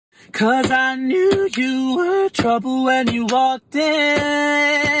'Cause I knew you were trouble when you walked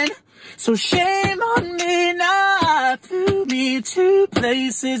in. So shame on me now, flew me to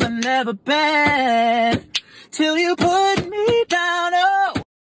places I've never been, till you put me down, oh.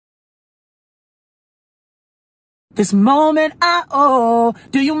 This moment I owe,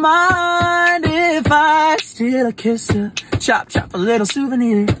 do you mind if I steal a kiss, a chop chop, a little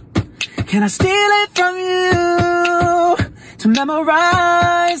souvenir? Can I steal it from you to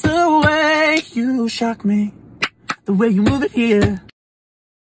memorize the way you shock me, the way you move it here?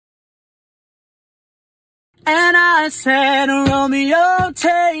 And I said, Romeo,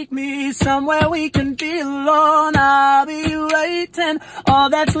 take me somewhere we can be alone. I'll be waiting. All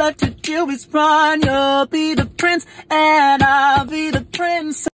that's left to do is run. You'll be the prince and I'll be the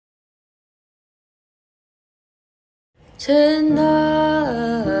prince. Tonight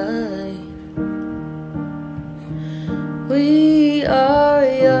we are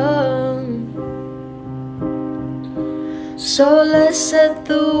young, so let's set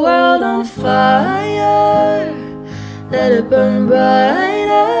the world on fire. Let it burn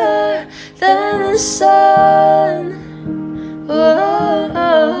brighter than the sun.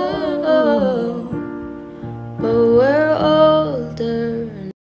 Whoa, but we're older.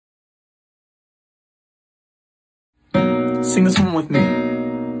 Sing this one with me.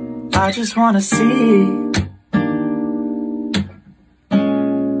 I just wanna see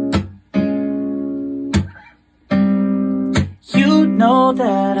you know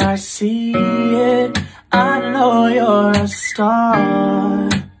that I see it. I know you're a star.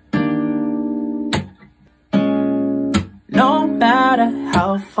 No matter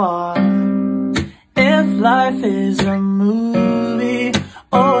how far, if life is a movie,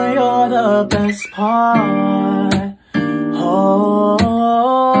 oh, you're the best part. Oh,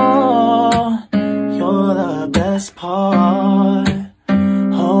 you're the best part.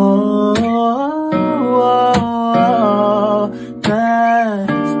 Oh,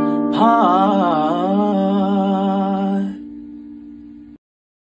 best part.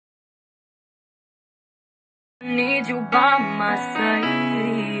 Need you by my side.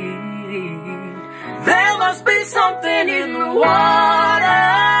 There must be something in the water,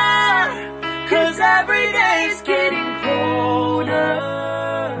 'cause every day's getting colder.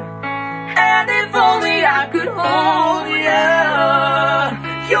 And if only I could hold you,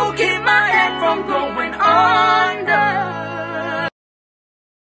 you'll keep my head from going under.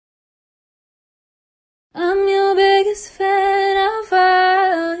 I'm your biggest fan. I'll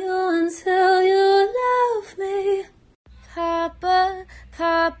follow you until you love me.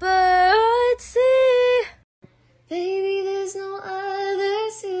 Paparazzi. Baby, there's no other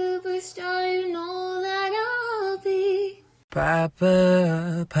superstar. You know that I'll be. Paparazzi.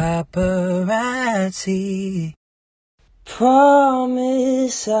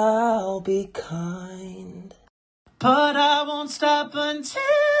 Promise I'll be kind, but I won't stop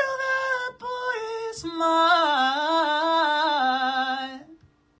until that boy is mine.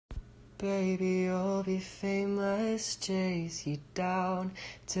 Baby, you'll be famous, chase you down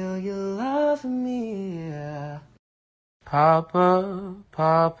till you love me. Yeah.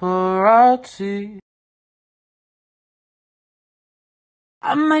 Paparazzi.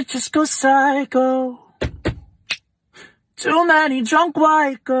 I might just go psycho. Too many drunk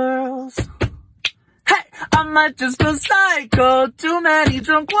white girls. Hey, I might just go psycho. Too many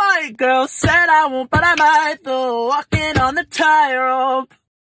drunk white girls. Said I won't, but I might though. Walking on the tightrope.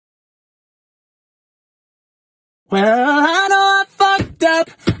 Well, I know I fucked up.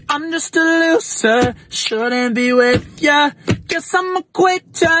 I'm just a loser. Shouldn't be with ya. Guess I'm a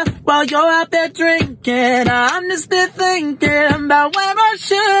quitter while you're out there drinking. I'm just there thinking about where I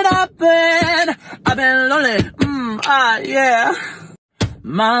should have been. I've been lonely, yeah.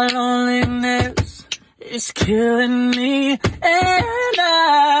 My loneliness is killing me, and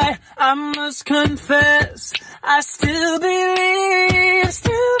I must confess, I still believe.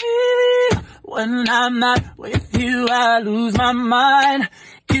 When I'm not with you, I lose my mind.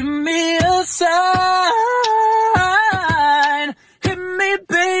 Give me a sign. Hit me,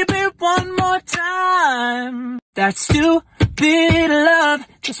 baby, one more time. That stupid love,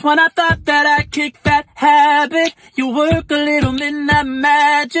 just when I thought that I'd kick that habit. You work a little midnight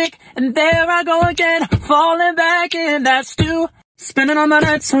magic, and there I go again, falling back in that spending all my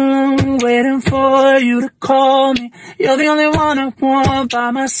nights alone, waiting for you to call me. You're the only one I want by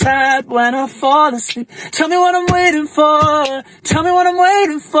my side when I fall asleep. Tell me what I'm waiting for. Tell me what I'm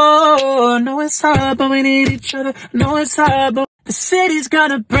waiting for. Know it's hard, but we need each other. Know it's hard, but the city's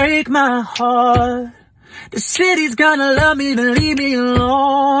gonna break my heart. The city's gonna love me to leave me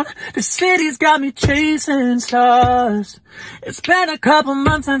alone. The city's got me chasing stars. It's been a couple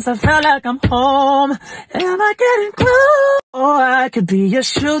months since I felt like I'm home. Am I getting close? Oh, I could be your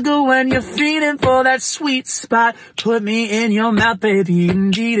sugar when you're feeding for that sweet spot. Put me in your mouth, baby,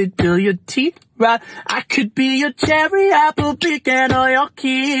 and eat it till your teeth rot. I could be your cherry apple pecan or your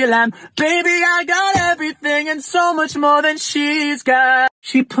key lime. Baby, I got everything and so much more than she's got.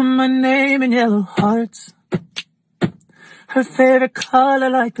 She put my name in yellow hearts. Her favorite color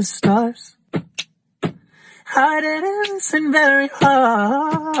like the stars. I didn't listen very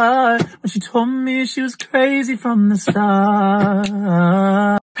hard when she told me she was crazy from the start.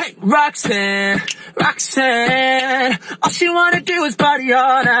 Hey, Roxanne, Roxanne, all she wanna do is party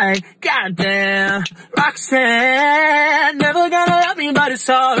all night. Goddamn, Roxanne, never gonna love me, but it's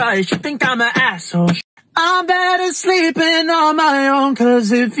alright. She think I'm an asshole. I'm better sleeping on my own,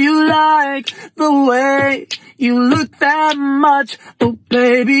 'cause if you like the way you look that much, oh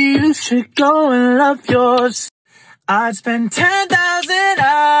baby, you should go and love yours. I'd spend 10,000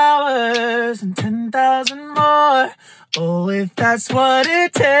 hours and 10,000 more. Oh, if that's what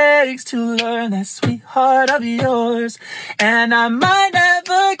it takes to learn that sweetheart of yours. And I might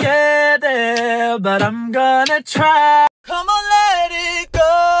never get there, but I'm gonna try. Come on, let it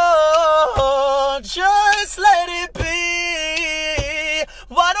go. Just let it be.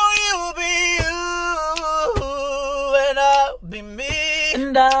 Why don't you be you and I'll be me?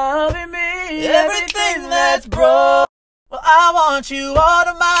 And I'll be me. Everything that's broke. Well, I want you all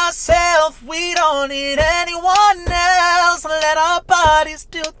to myself. We don't need anyone else. Let our bodies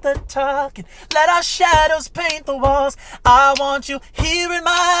do the talking. Let our shadows paint the walls. I want you here in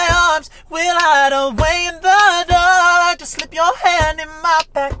my arms. We'll hide away in the dark. Just slip your hand in my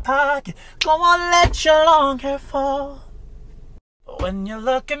back pocket. Go on, let your long hair fall. But when you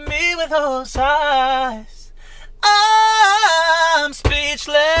look at me with those eyes, I'm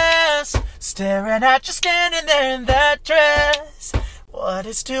speechless, staring at you standing there in that dress. What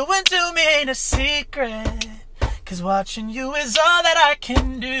it's doing to me ain't a secret, 'cause watching you is all that I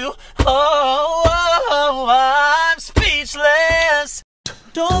can do. Oh, I'm speechless.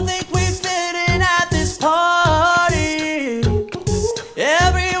 Don't think we fit in at this party.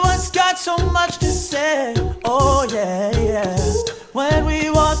 Everyone's got so much to say. Oh yeah, yeah. When we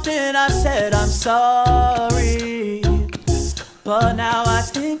walked in, I said I'm sorry, but now I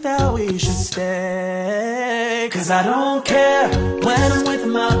think that we should stay. 'Cause I don't care when I'm with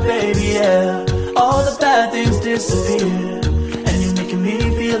my baby, yeah. All the bad things disappear, and you're making me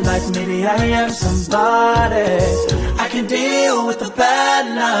feel like maybe I am somebody. I can deal with the bad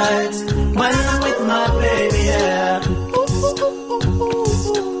nights when I'm with my baby, yeah.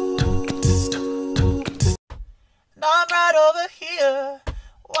 I'm right over here.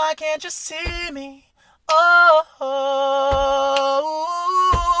 Why can't you see me? Oh,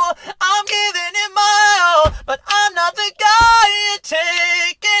 I'm giving it my all, but I'm not the guy you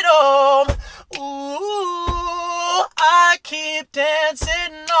take it home. Ooh, I keep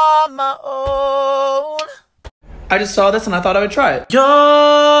dancing on my own. I just saw this and I thought I would try it.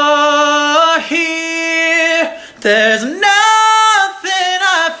 You're here. There's nothing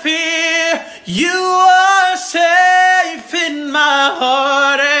I fear. You are safe in my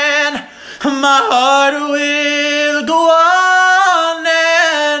heart, and my heart will go on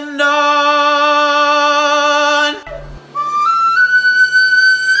and on.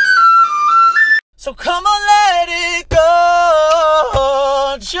 So come on, let it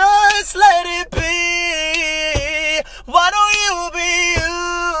go. Just let it be. Why don't you be you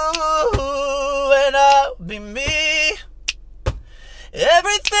and I'll be me?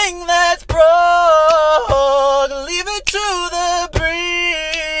 Everything that's broke, leave it to the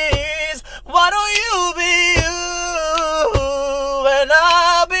breeze. Why don't you be you and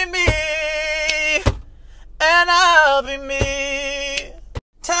I'll be me, and I'll be me.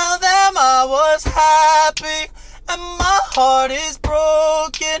 Tell them I was happy and my heart is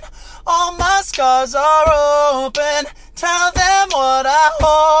broken. All my scars are open. Tell them what I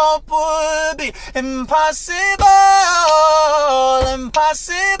hope would be impossible,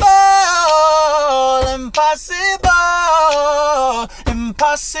 impossible, impossible,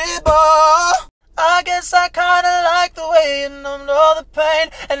 impossible. I guess I kinda like the way you numbed all the pain,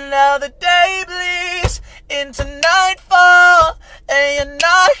 and now the day bleeds into nightfall, and you're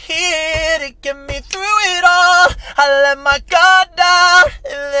not here to get me through it all. I let my guard down,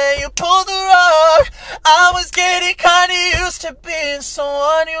 and then you pulled the rug. I was getting kinda used to being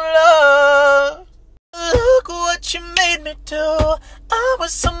someone you loved. Look what you made me do. I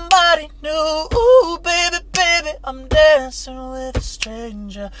was somebody new. Ooh, baby, baby, I'm dancing with a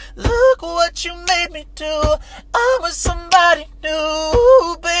stranger. Look what you made me do. I'm with somebody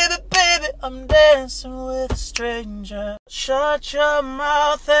new. Baby, baby, I'm dancing with a stranger. Shut your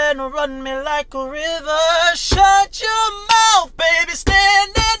mouth and run me like a river. Shut your mouth, baby,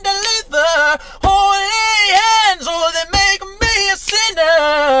 stand and deliver. Holy hands, oh, they make me a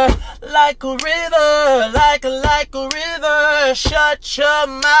sinner. Like a river, like a river. Shut your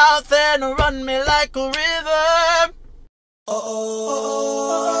mouth and run me like a river. Open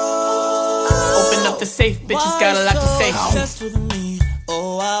up the safe, bitches got a lot to say. Obsessed with me,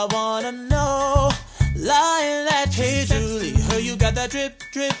 oh I wanna know. Lying that hey Julie, heard you got that drip,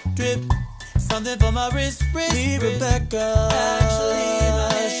 drip, drip. Something for my wrist, me Rebecca.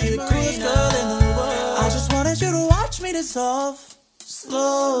 Actually, she the coolest girl in the world. I just wanted you to watch me dissolve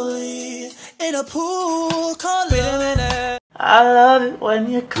slowly in a pool called love. I love it when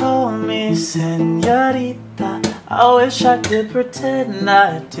you call me señorita. I wish I could pretend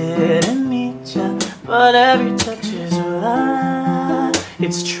I didn't meet ya, but every touch is a lie.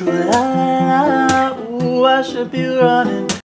 It's true, la la la. Ooh, I should be running